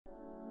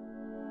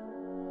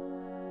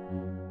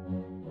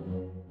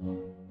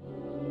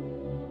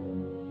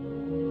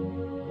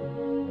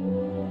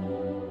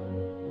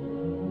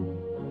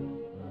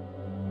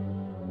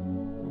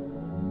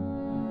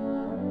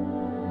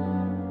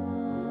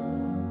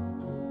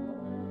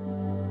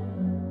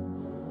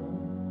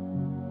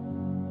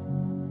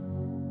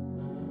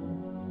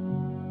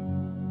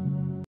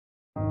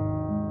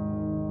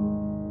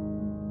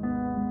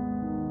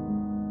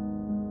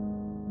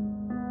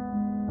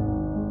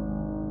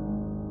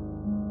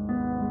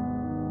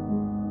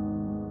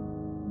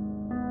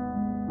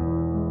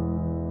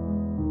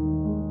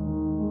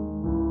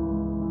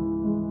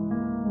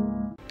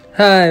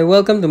Hi,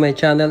 welcome to my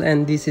channel,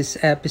 and this is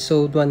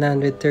episode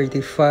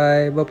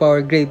 135 of our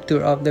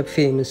Gravetour of the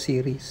Famous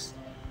series.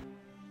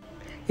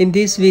 In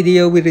this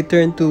video, we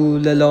return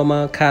to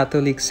Loma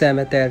Catholic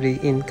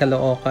Cemetery in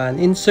Caloocan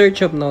in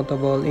search of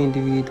notable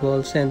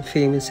individuals and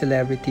famous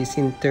celebrities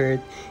interred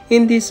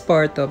in this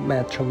part of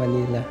Metro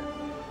Manila.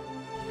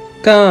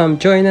 Come,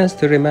 join us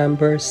to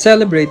remember,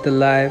 celebrate the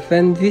life,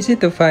 and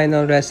visit the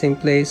final resting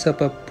place of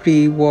a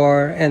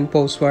pre-war and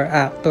post-war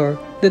actor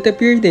that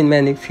appeared in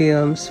many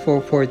films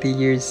for 40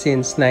 years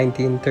since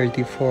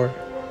 1934.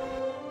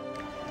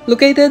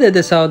 Located at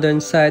the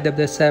southern side of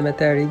the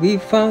cemetery, we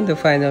found the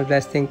final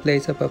resting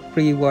place of a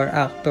pre-war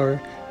actor,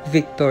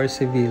 Victor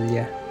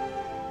Sevilla.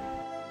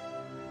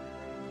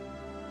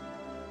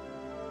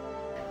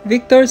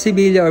 Victor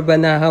Sevilla or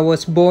Banahaw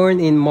was born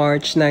in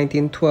March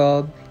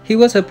 1912. He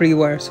was a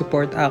pre-war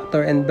support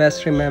actor and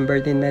best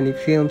remembered in many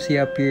films he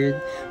appeared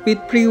with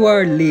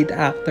pre-war lead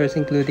actors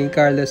including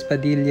Carlos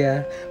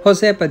Padilla,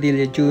 Jose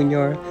Padilla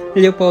Jr.,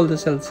 Leopoldo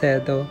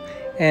Salcedo,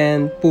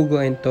 and Pugo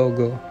and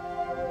Togo.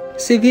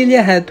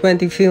 Sevilla had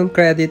 20 film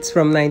credits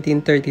from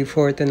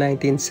 1934 to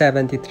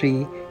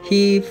 1973.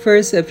 He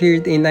first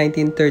appeared in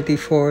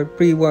 1934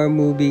 pre-war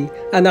movie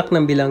Anak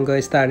ng Bilanggo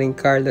starring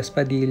Carlos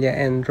Padilla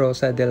and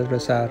Rosa del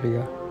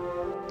Rosario.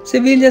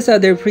 Sevilla's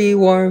other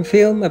pre-war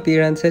film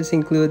appearances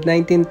include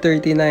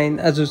 1939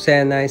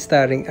 Azucena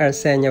starring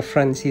Arsenia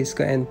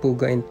Francisco and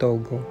Pugo and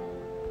Togo.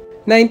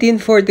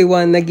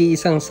 1941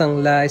 Nag-iisang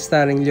Sangla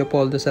starring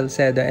Leopoldo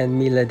Salcedo and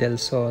Mila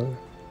del Sol.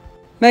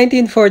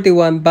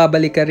 1941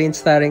 Babalik Ka Rin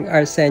starring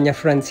Arsenia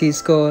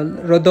Francisco,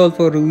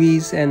 Rodolfo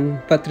Ruiz, and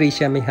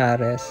Patricia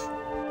Mijares.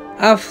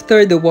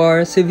 After the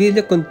war,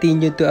 Sevilla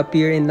continued to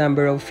appear in a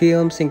number of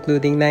films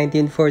including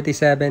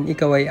 1947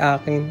 Ikaw Ay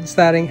Akin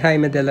starring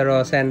Jaime de la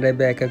Rosa and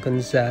Rebecca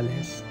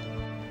Gonzalez.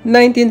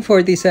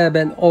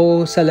 1947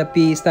 O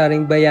Salapi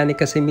starring Bayani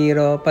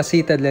Casimiro,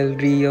 Pasita del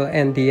Rio,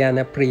 and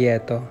Diana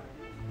Prieto.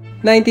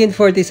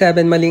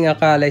 1947 Maling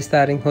Akala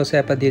starring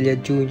Jose Padilla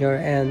Jr.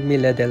 and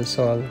Mila del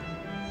Sol.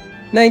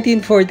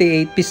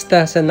 1948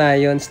 Pista sa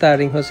Nayon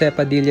starring Jose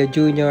Padilla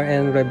Jr.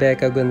 and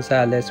Rebecca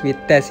Gonzalez with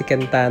Tessie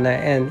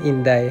Cantana and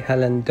Inday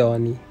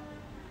Halandoni.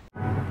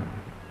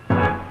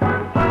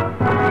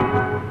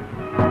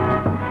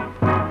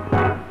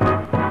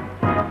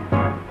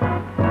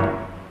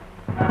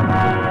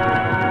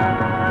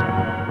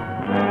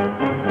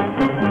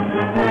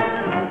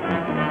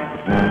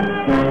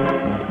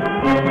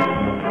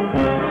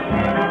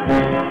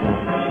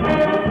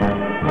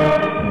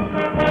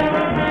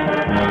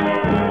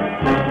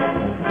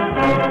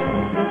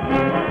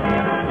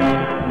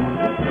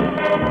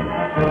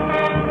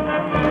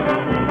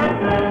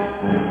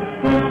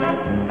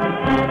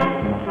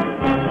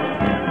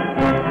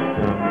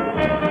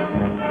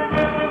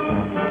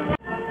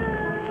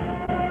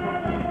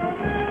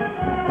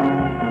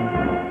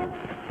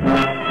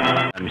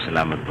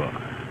 Salamat po.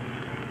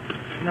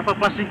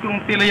 Napapansin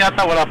kong tila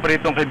yata wala pa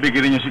rito ang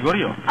kaibigan ninyo si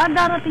Goryo.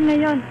 Darating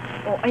ngayon.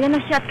 Ayan na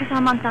siya at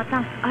kasama ang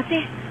tatang. Ate,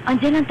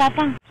 andyan ang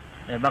tatang.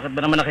 Bakit ba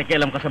naman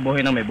nakikialam ka sa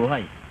buhay ng may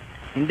buhay?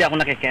 Hindi ako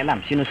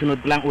nakikialam.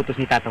 Sinusunod ko lang utos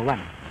ni Tata Juan.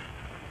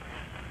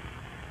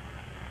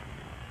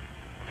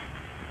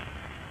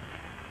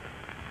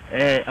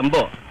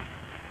 Ambo,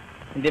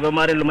 hindi ba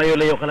maaari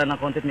lumayo-layo ka lang ng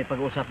konti at may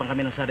pag-uusapan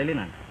kami ng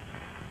sarilinan?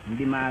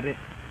 Hindi maaari.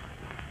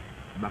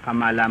 Baka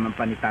malaman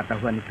pa ni Tata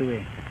Juan ito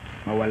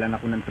Mawalan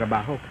ako ng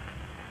trabaho.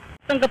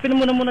 Tanggapin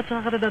mo na muna at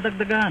saka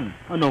kadadagdagan.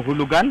 Ano,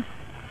 hulugan?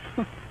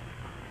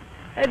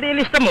 Di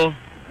ilista mo.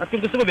 At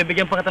kung gusto mo,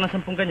 bibigyan pa kita ng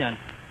 10 ganyan.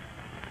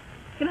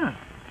 Sige na.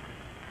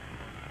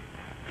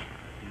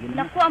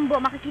 Naku,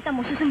 Ambo, makikita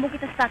mo. Susumbong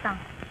kita sa tatang.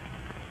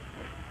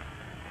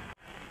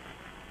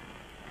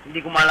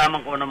 Hindi ko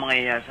malaman kung ano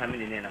mangyayari sa amin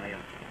ni Nena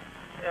ngayon.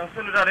 Ang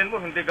suludarin mo,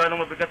 hindi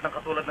gano'ng mabigat ng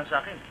katulad ng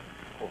sa akin.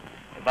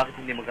 Bakit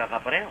hindi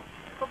magkakapareho?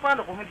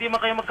 Paano kung hindi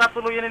man kayo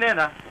magkatuluyan ni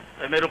Nena,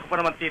 meron ko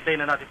pa naman titay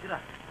na natin sila.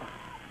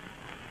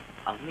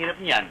 Ang hirap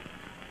niyan,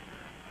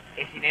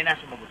 si Nena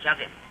sumagot sa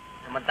akin.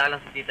 Samantalang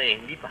si titay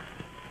hindi pa.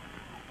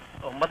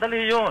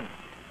 Madali yun.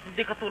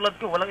 Hindi katulad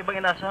ko, walang ibang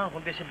inasahan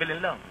kundi si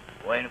Belen lang.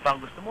 Ano pa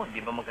ang gusto mo?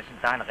 Hindi ba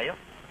magkasintahan na kayo?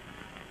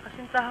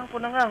 Kasintahan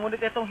ko na nga, ngunit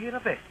itong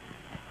hirap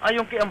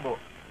Ayon kay Ambo,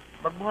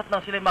 magbuhat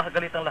lang sila'y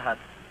makagalitang lahat.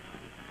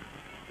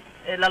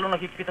 Lalo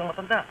nagigpit ang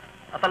matanda.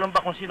 At alam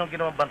ba kung sino ang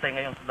ginawang bantay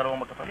ngayon sa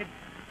dalawang magkapatid?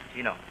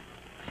 Sino?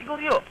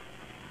 Siguryo.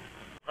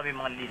 Kami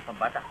mga liit ng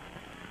bata.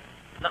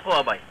 Naku,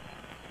 abay.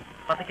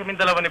 Pati kaming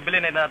dalawa ni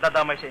Belen ay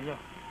nadadamay sa inyo.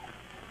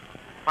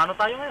 Paano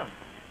tayo ngayon?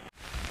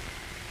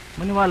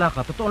 Maniwala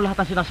ka, totoo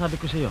lahat ang sinasabi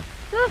ko sa'yo.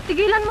 Sus,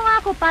 tigilan mo nga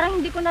ako. Parang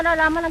hindi ko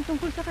nalalaman ang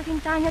tungkol sa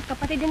kasintahan niya at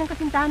kapatid din ng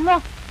kasintahan mo.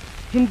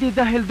 Hindi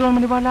dahil doon,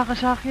 maniwala ka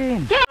sa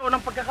akin.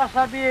 Unang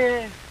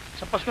pagkakasabi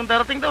sa Paskong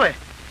darating daw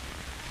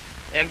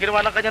ang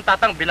ginawa ng kanyang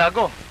tatang,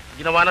 bilago.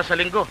 Ginawa na sa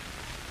linggo.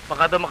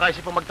 Baka daw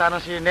makaisip pang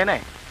magtanong si Nene.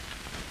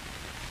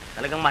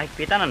 Talagang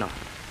mahigpitan, ano?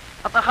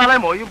 At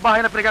akala mo, yung bahay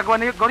na pinagagawa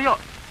ni Goryo,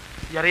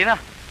 yari na.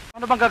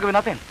 Ano bang gagawin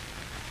natin?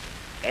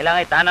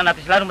 Kailangan itahanan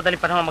natin sila ng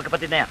madaling panahon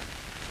magkapatid na yan.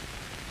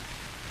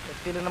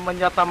 Hindi naman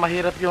yata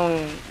mahirap yung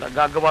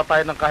nagagawa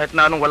tayo ng kahit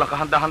na anong walang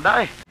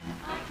kahanda-handa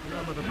Wala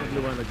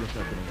matapagliwanag yan sa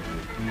atin.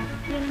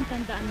 Yan ang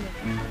tandaan mo.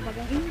 Kapag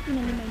ang iyong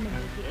tinanim ay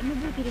mabuti, ay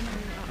mabuti rin ang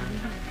iyong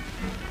aanihan.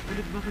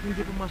 Ulit, bakit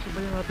hindi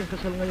pumasabay ang ating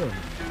kasal ngayon?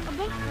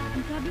 Aba,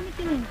 ang sabi ni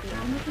Tinente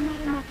ay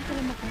masumarang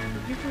makasalamat na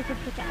nagsusukod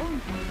sa taon.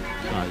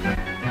 Sayang.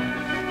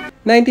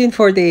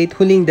 1948,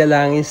 Huling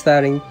Dalangin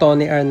starring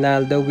Tony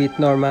Arnaldo with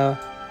Norma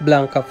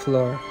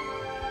Blancaflor.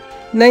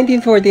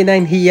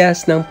 1949,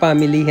 Hiyas ng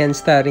Pamilihan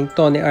starring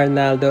Tony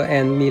Arnaldo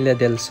and Mila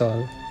Del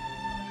Sol.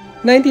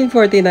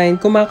 1949,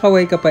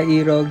 Kumakaway Ka Pa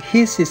Irog,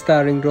 his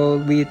starring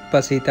role with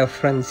Pasita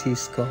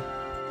Francisco.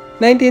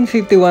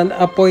 1951,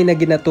 Apoy na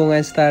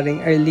Ginatungan starring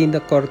Erlinda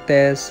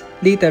Cortez,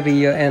 Lita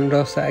Rio and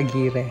Rosa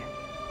Aguirre.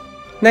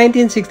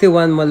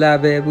 1961,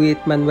 Molave with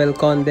Manuel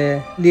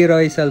Conde,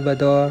 Leroy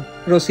Salvador,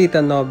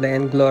 Rosita Noble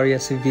and Gloria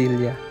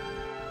Sevilla.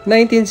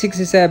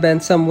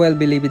 1967, Samuel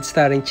Bilibid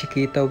starring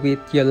Chiquito with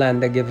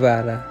Yolanda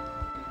Guevara.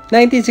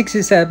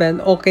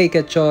 1967, Okay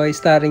Ka Choy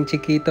starring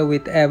Chiquito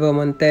with Evo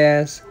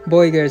Montes,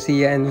 Boy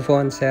Garcia and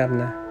Von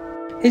Serna.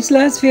 His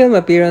last film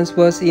appearance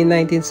was in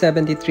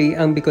 1973,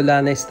 Ang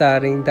Bicolana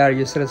starring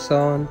Darius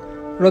Razon,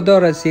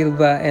 Rodora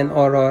Silva and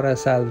Aurora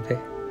Salve.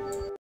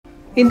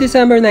 In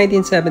December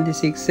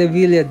 1976,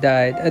 Sevilla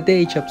died at the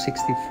age of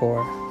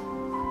 64.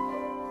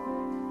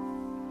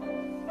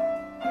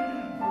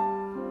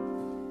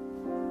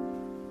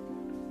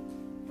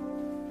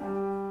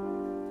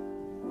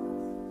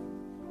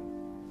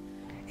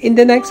 In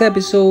the next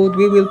episode,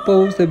 we will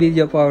post the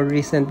video of our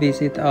recent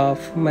visit of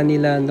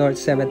Manila North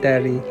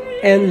Cemetery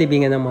and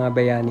libingan ng mga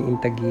bayani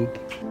in Taguig.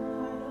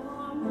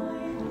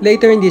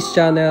 Later in this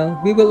channel,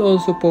 we will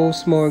also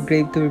post more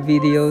Gravetour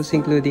videos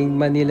including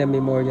Manila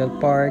Memorial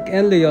Park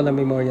and Loyola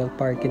Memorial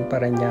Park in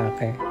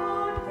Parañaque.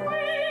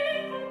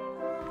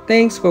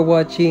 Thanks for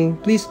watching.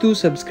 Please do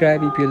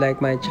subscribe if you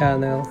like my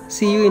channel.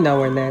 See you in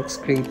our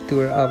next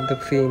Gravetour of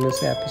the famous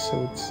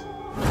episodes.